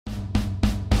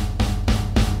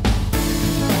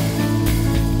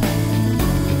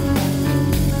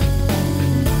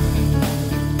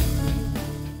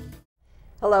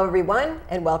Hello everyone,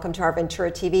 and welcome to OurVentura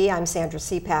TV. I'm Sandra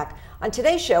Siepak. On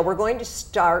today's show, we're going to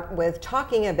start with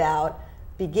talking about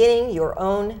beginning your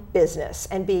own business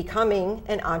and becoming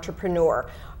an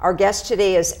entrepreneur. Our guest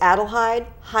today is Adelheid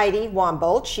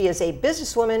Waumboldt. She is a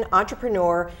businesswoman,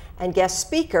 entrepreneur, and guest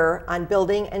speaker on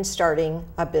building and starting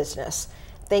a business.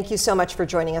 Thank you so much for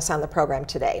joining us on the program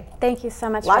today. Thank you so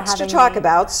much for having me. Lots to talk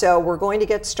about, so we're going to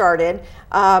get started.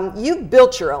 You've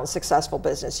built your own successful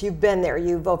business. You've been there.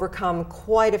 You've overcome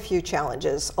quite a few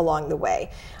challenges along the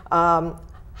way. How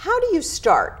do you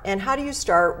start? And how do you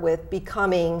start with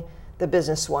becoming the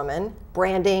businesswoman,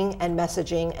 branding and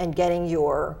messaging, and getting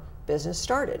your business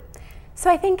started? So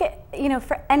I think,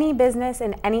 for any business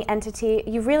and any entity,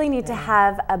 you really need to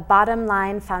have a bottom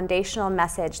line foundational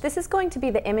message. This is going to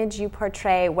be the image you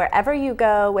portray wherever you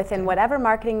go, within whatever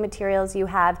marketing materials you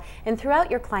have, and throughout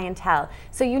your clientele.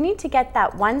 So you need to get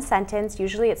that one sentence,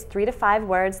 usually it's 3 to 5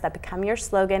 words that become your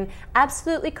slogan,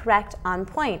 absolutely correct, on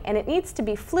point, and it needs to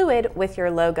be fluid with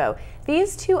your logo.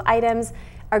 These two items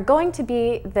are going to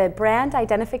be the brand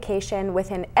identification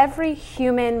within every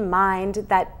human mind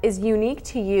that is unique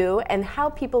to you, and how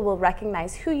people will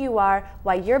recognize who you are,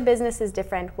 why your business is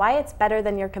different, why it's better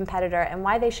than your competitor, and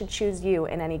why they should choose you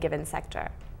in any given sector.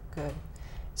 Good.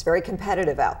 It's very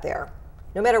competitive out there.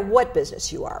 No matter what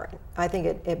business you are in, I think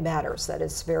it matters that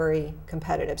it's very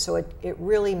competitive. So it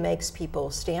really makes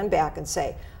people stand back and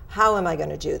say, how am I going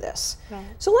to do this? Right.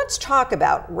 So let's talk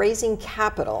about raising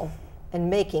capital and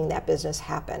making that business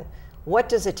happen. What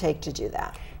does it take to do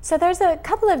that? So there's a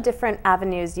couple of different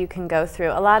avenues you can go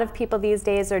through. A lot of people these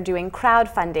days are doing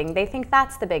crowdfunding. They think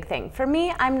that's the big thing. For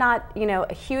me, I'm not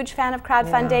a huge fan of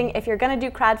crowdfunding. Yeah. If you're going to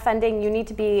do crowdfunding, you need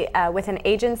to be with an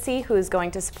agency who's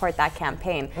going to support that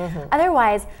campaign.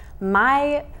 Otherwise,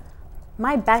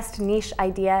 my best niche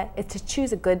idea is to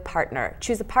choose a good partner.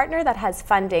 Choose a partner that has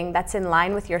funding that's in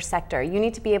line with your sector. You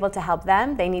need to be able to help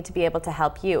them, they need to be able to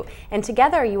help you. And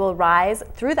together you will rise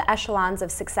through the echelons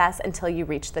of success until you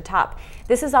reach the top.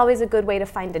 This is always a good way to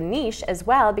find a niche as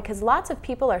well, because lots of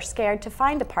people are scared to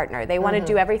find a partner. They want to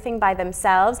do everything by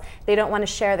themselves. They don't want to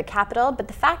share the capital. But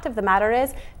the fact of the matter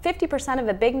is, 50% of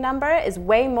a big number is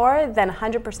way more than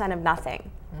 100% of nothing.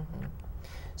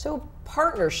 So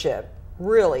partnership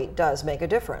really does make a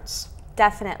difference.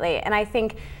 Definitely. And I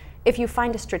think if you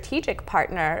find a strategic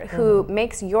partner who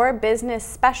makes your business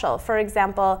special, for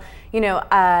example,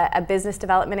 a business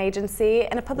development agency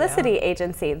and a publicity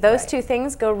agency, those two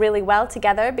things go really well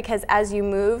together, because as you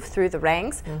move through the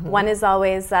ranks, one is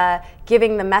always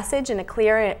giving the message in a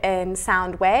clear and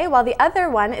sound way, while the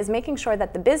other one is making sure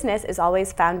that the business is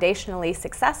always foundationally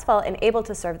successful and able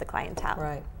to serve the clientele.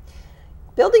 Right.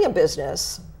 Building a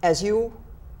business, as you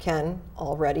can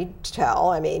already tell,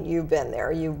 I mean, you've been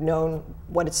there, you've known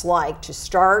what it's like to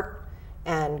start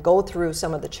and go through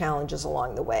some of the challenges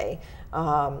along the way.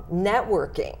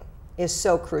 Networking is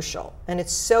so crucial and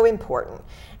it's so important.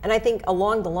 And I think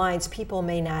along the lines, people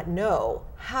may not know,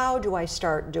 how do I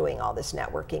start doing all this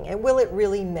networking, and will it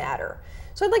really matter?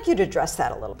 So I'd like you to address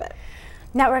that a little bit.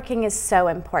 Networking is so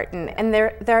important, and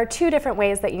there are 2 different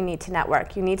ways that you need to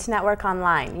network. You need to network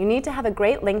online. You need to have a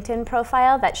great LinkedIn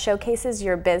profile that showcases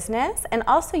your business, and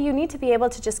also you need to be able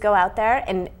to just go out there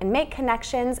and make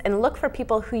connections and look for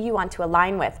people who you want to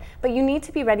align with. But you need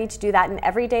to be ready to do that in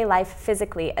everyday life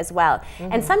physically as well.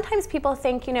 And sometimes people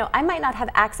think, I might not have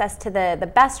access to the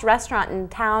best restaurant in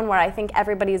town where I think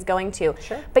everybody is going to,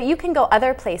 but you can go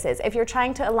other places. If you're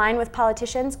trying to align with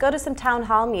politicians, go to some town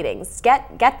hall meetings.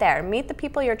 Get there, meet the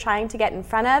people you're trying to get in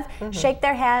front of, shake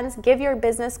their hands, give your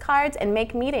business cards, and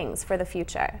make meetings for the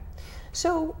future.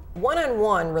 So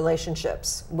one-on-one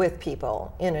relationships with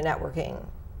people in a networking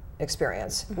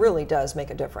experience really does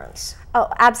make a difference.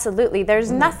 Oh, absolutely.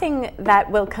 There's nothing that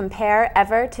will compare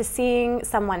ever to seeing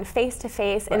someone face to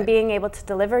face and being able to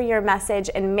deliver your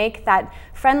message and make that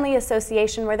friendly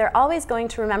association where they're always going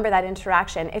to remember that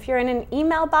interaction. If you're in an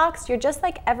email box, you're just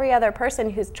like every other person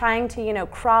who's trying to,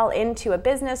 crawl into a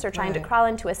business or trying to crawl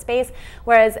into a space,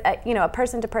 whereas a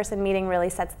person-to-person meeting really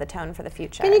sets the tone for the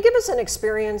future. Can you give us an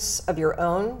experience of your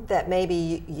own that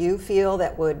maybe you feel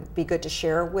that would be good to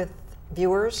share with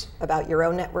viewers about your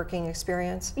own networking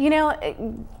experience?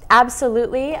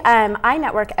 Absolutely. I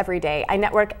network every day. I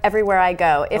network everywhere I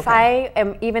go. If I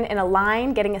am even in a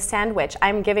line getting a sandwich,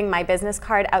 I'm giving my business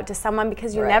card out to someone,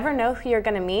 because you never know who you're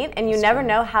going to meet, and you never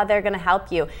know how they're going to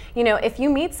help you. If you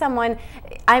meet someone,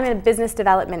 I'm in a business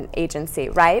development agency,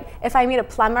 right? If I meet a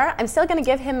plumber, I'm still going to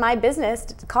give him my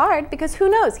business card, because who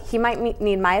knows? He might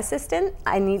need my assistant,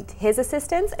 I need his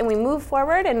assistance, and we move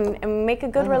forward and make a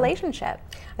good relationship.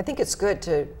 I think it's good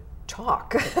to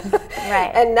talk.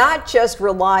 Right. And not just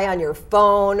rely on your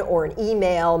phone or an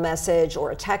email message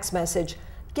or a text message.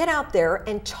 Get out there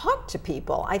and talk to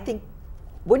people. I think,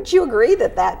 wouldn't you agree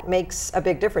that that makes a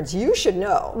big difference? You should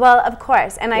know. Well, of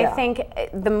course. And Yeah. I think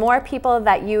the more people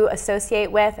that you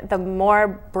associate with, the more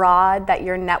broad that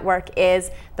your network is,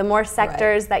 the more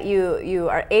sectors that you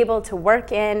are able to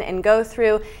work in and go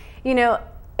through. You know,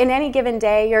 in any given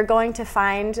day, you're going to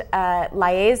find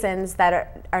liaisons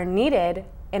that are needed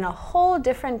in a whole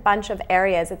different bunch of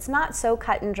areas. It's not so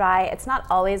cut and dry. It's not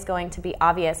always going to be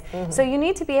obvious. So you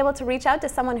need to be able to reach out to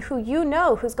someone who you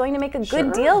know, who's going to make a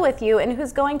good deal with you, and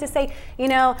who's going to say, you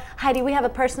know, Heidi, we have a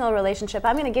personal relationship.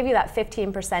 I'm going to give you that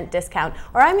 15% discount,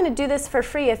 or I'm going to do this for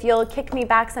free if you'll kick me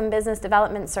back some business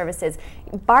development services.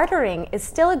 Bartering is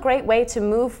still a great way to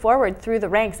move forward through the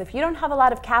ranks. If you don't have a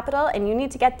lot of capital and you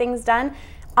need to get things done,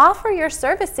 offer your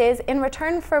services in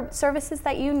return for services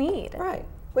that you need. Right,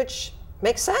 which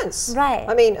makes sense. Right.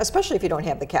 I mean, especially if you don't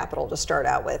have the capital to start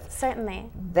out with. Certainly.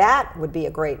 That would be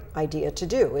a great idea to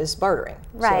do, is bartering.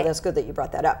 Right. So that's good that you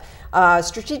brought that up.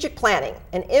 Strategic planning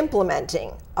and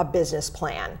implementing a business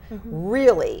plan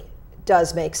really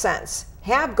does make sense.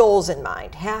 Have goals in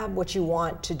mind. Have what you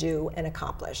want to do and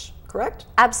accomplish. Correct?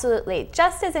 Absolutely.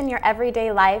 Just as in your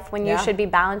everyday life, when you Yeah. should be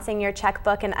balancing your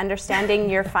checkbook and understanding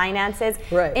your finances,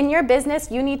 Right. in your business,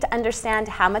 you need to understand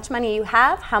how much money you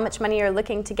have, how much money you're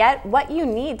looking to get, what you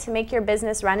need to make your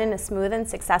business run in a smooth and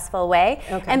successful way,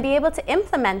 and be able to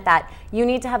implement that. You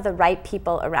need to have the right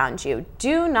people around you.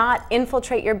 Do not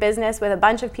infiltrate your business with a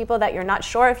bunch of people that you're not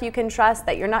sure if you can trust,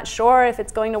 that you're not sure if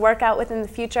it's going to work out with in the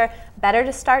future. Better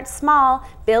to start small,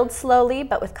 build slowly,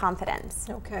 but with confidence.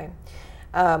 Okay.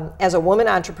 As a woman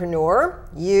entrepreneur,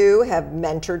 you have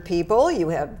mentored people, you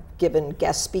have given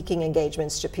guest speaking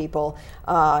engagements to people,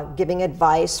 giving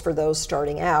advice for those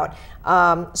starting out.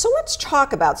 So let's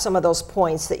talk about some of those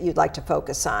points that you'd like to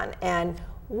focus on and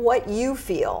what you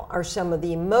feel are some of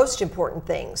the most important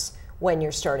things when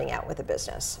you're starting out with a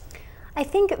business. I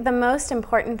think the most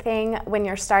important thing when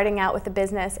you're starting out with a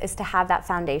business is to have that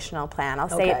foundational plan. I'll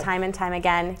say it time and time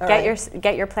again.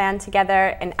 Get your plan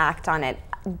together and act on it.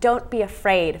 Don't be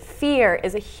afraid. Fear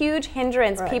is a huge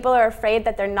hindrance. People are afraid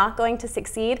that they're not going to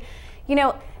succeed. You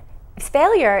know,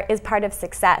 failure is part of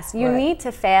success. You need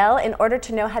to fail in order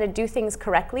to know how to do things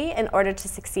correctly in order to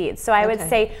succeed. So I would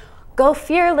say, go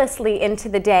fearlessly into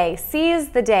the day, seize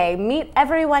the day, meet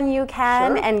everyone you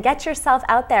can, and get yourself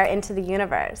out there into the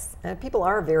universe. And people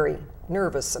are very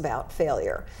nervous about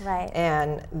failure. Right.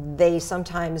 And they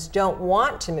sometimes don't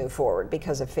want to move forward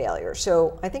because of failure.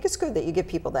 So I think it's good that you give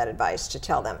people that advice to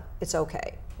tell them it's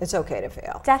okay. It's okay to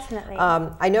fail. Definitely.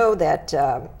 I know that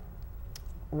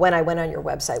when I went on your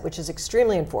website, which is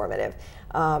extremely informative,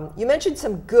 you mentioned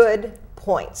some good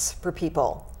points for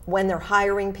people when they're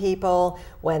hiring people,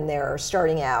 when they're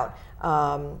starting out.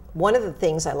 One of the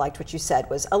things I liked what you said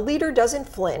was, a leader doesn't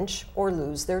flinch or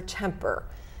lose their temper.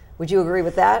 Would you agree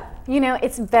with that? You know,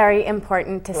 it's very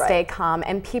important to stay calm,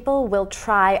 and people will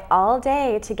try all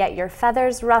day to get your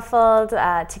feathers ruffled,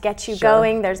 to get you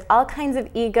going. There's all kinds of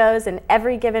egos in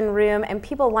every given room, and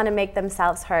people want to make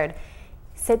themselves heard.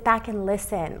 Sit back and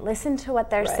listen. Listen to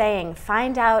what they're saying.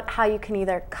 Find out how you can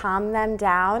either calm them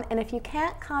down, and if you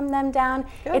can't calm them down,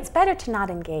 it's better to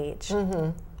not engage.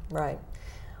 Right.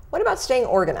 What about staying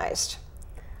organized?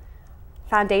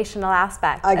 Foundational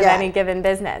aspect of any given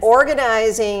business.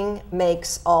 Organizing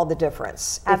makes all the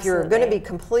difference. Absolutely. If you're going to be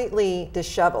completely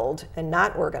disheveled and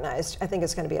not organized, I think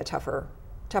it's going to be a tougher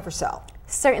sell.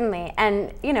 Certainly,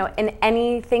 and you know, in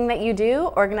anything that you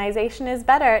do, organization is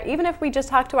better. Even if we just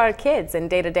talk to our kids in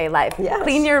day-to-day life,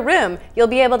 clean your room, you'll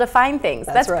be able to find things.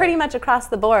 That's pretty much across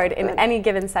the board in any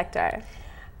given sector.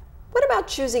 What about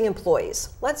choosing employees?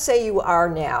 Let's say you are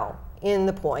now in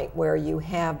the point where you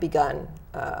have begun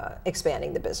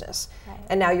expanding the business,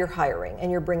 and now you're hiring and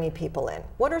you're bringing people in.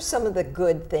 What are some of the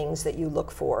good things that you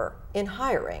look for in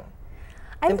hiring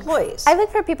employees? I look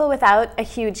for people without a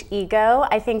huge ego.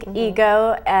 I think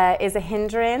ego is a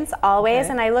hindrance always,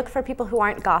 and I look for people who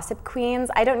aren't gossip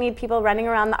queens. I don't need people running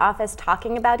around the office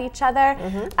talking about each other,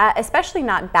 especially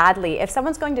not badly. If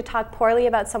someone's going to talk poorly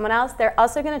about someone else, they're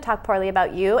also going to talk poorly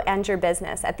about you and your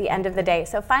business at the end of the day.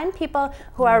 So find people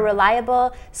who are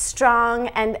reliable, strong,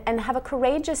 and have a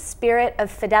courageous spirit of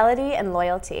fidelity and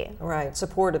loyalty. Right,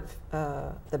 support of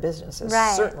the business is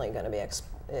certainly going to be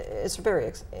it's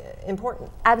very important.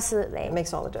 Absolutely. It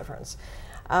makes all the difference.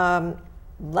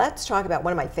 Let's talk about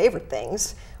one of my favorite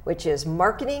things, which is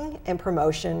marketing and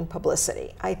promotion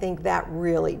publicity. I think that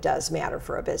really does matter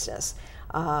for a business.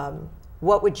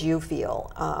 What would you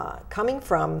feel, coming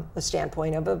from the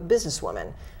standpoint of a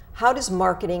businesswoman, how does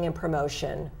marketing and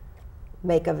promotion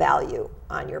make a value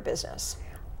on your business?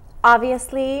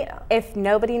 Obviously, if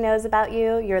nobody knows about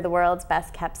you, you're the world's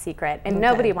best kept secret, and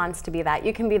nobody wants to be that.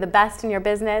 You can be the best in your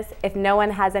business. If no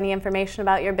one has any information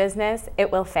about your business,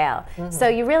 it will fail. So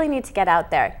you really need to get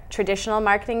out there. Traditional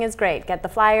marketing is great. Get the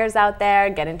flyers out there,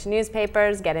 get into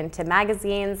newspapers, get into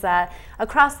magazines.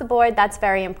 Across the board, that's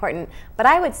very important. But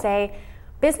I would say,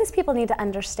 business people need to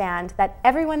understand that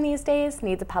everyone these days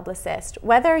needs a publicist.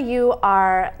 Whether you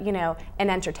are, an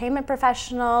entertainment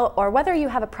professional, or whether you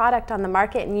have a product on the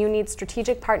market and you need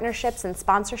strategic partnerships and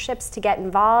sponsorships to get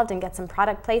involved and get some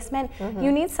product placement,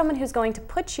 you need someone who's going to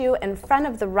put you in front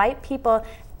of the right people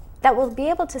that will be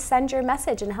able to send your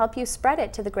message and help you spread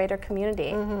it to the greater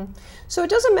community. So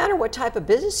it doesn't matter what type of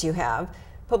business you have,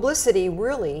 publicity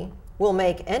really will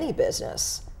make any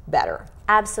business better.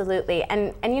 Absolutely.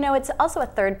 And it's also a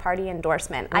third-party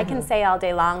endorsement. I can say all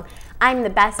day long, I'm the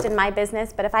best in my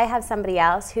business, but if I have somebody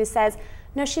else who says,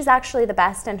 no, she's actually the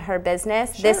best in her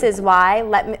business, this is why,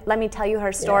 let me tell you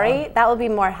her story, that will be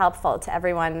more helpful to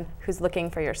everyone who's looking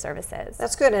for your services.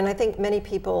 That's good, and I think many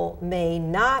people may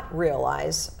not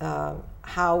realize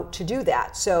how to do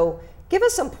that. So give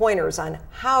us some pointers on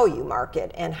how you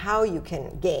market and how you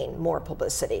can gain more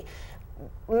publicity.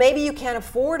 Maybe you can't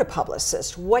afford a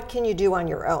publicist. What can you do on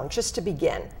your own, just to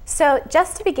begin? So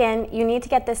just to begin, you need to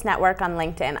get this network on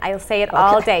LinkedIn. I'll say it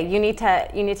all day. You need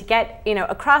to get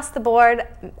across the board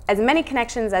as many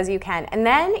connections as you can, and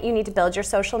then you need to build your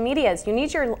social medias. You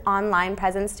need your online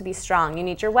presence to be strong. You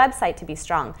need your website to be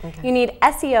strong. You need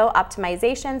SEO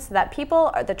optimization so that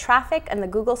the traffic and the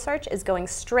Google search is going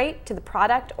straight to the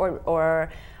product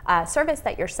or service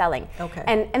that you're selling.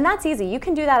 And that's easy. You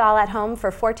can do that all at home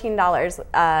for $14,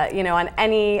 on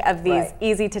any of these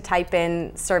easy to type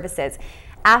in services.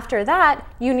 After that,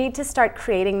 you need to start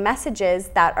creating messages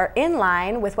that are in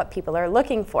line with what people are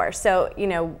looking for. So,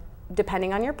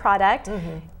 depending on your product,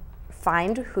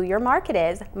 find who your market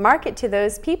is, market to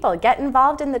those people, get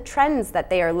involved in the trends that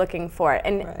they are looking for,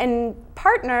 and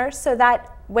partner so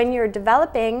that when you're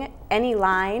developing any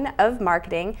line of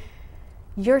marketing,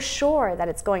 you're sure that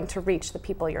it's going to reach the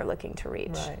people you're looking to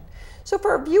reach. So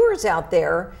for our viewers out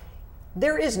there,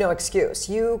 there is no excuse.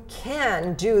 You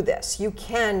can do this. You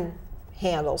can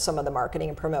handle some of the marketing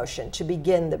and promotion to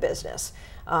begin the business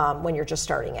when you're just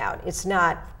starting out. It's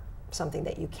not something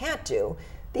that you can't do.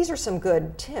 These are some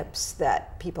good tips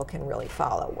that people can really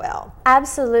follow well.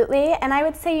 Absolutely, and I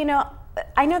would say,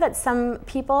 I know that some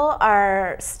people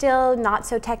are still not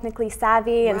so technically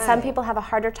savvy, and some people have a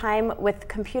harder time with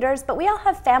computers, but we all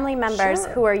have family members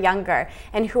who are younger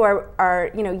and who are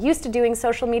used to doing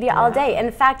social media all day. In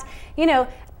fact, a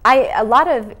lot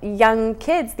of young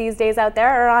kids these days out there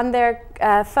are on their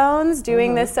phones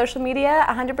doing this social media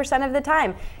 100% of the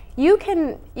time. You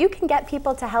can get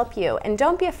people to help you, and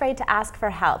don't be afraid to ask for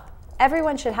help.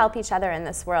 Everyone should help each other in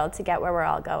this world to get where we're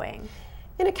all going.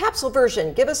 In a capsule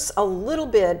version, give us a little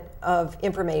bit of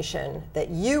information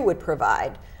that you would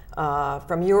provide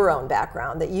from your own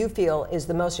background that you feel is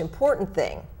the most important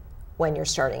thing when you're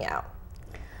starting out.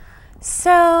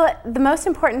 So the most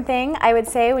important thing I would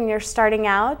say when you're starting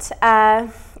out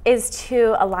is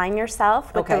to align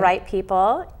yourself with the right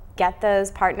people, get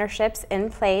those partnerships in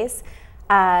place,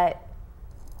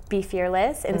 be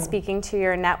fearless in speaking to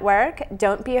your network.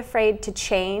 Don't be afraid to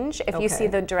change if you see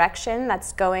the direction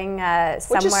that's going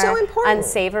somewhere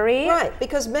unsavory. Right,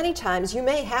 because many times you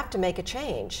may have to make a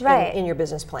change in your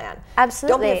business plan.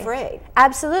 Absolutely. Don't be afraid.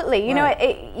 Absolutely.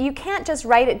 You can't just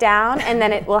write it down and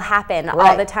then it will happen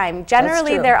all the time.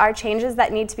 Generally, there are changes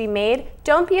that need to be made.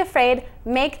 Don't be afraid.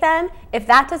 Make them. If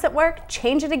that doesn't work,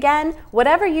 change it again.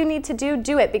 Whatever you need to do,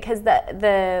 do it, because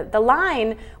the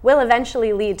line will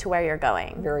eventually lead to where you're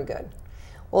going. Very good.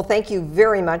 Well, thank you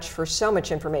very much for so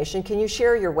much information. Can you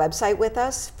share your website with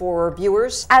us for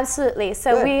viewers? Absolutely.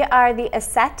 So we are the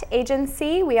Asset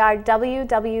Agency. We are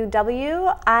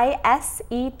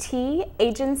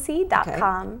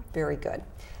www.isetagency.com. Very good.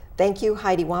 Thank you,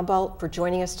 Heidi Waumboldt, for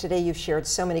joining us today. You've shared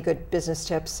so many good business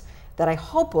tips that I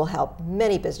hope will help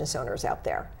many business owners out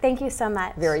there. Thank you so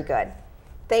much. Very good.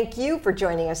 Thank you for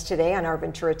joining us today on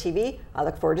OurVentura TV. I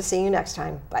look forward to seeing you next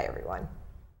time. Bye, everyone.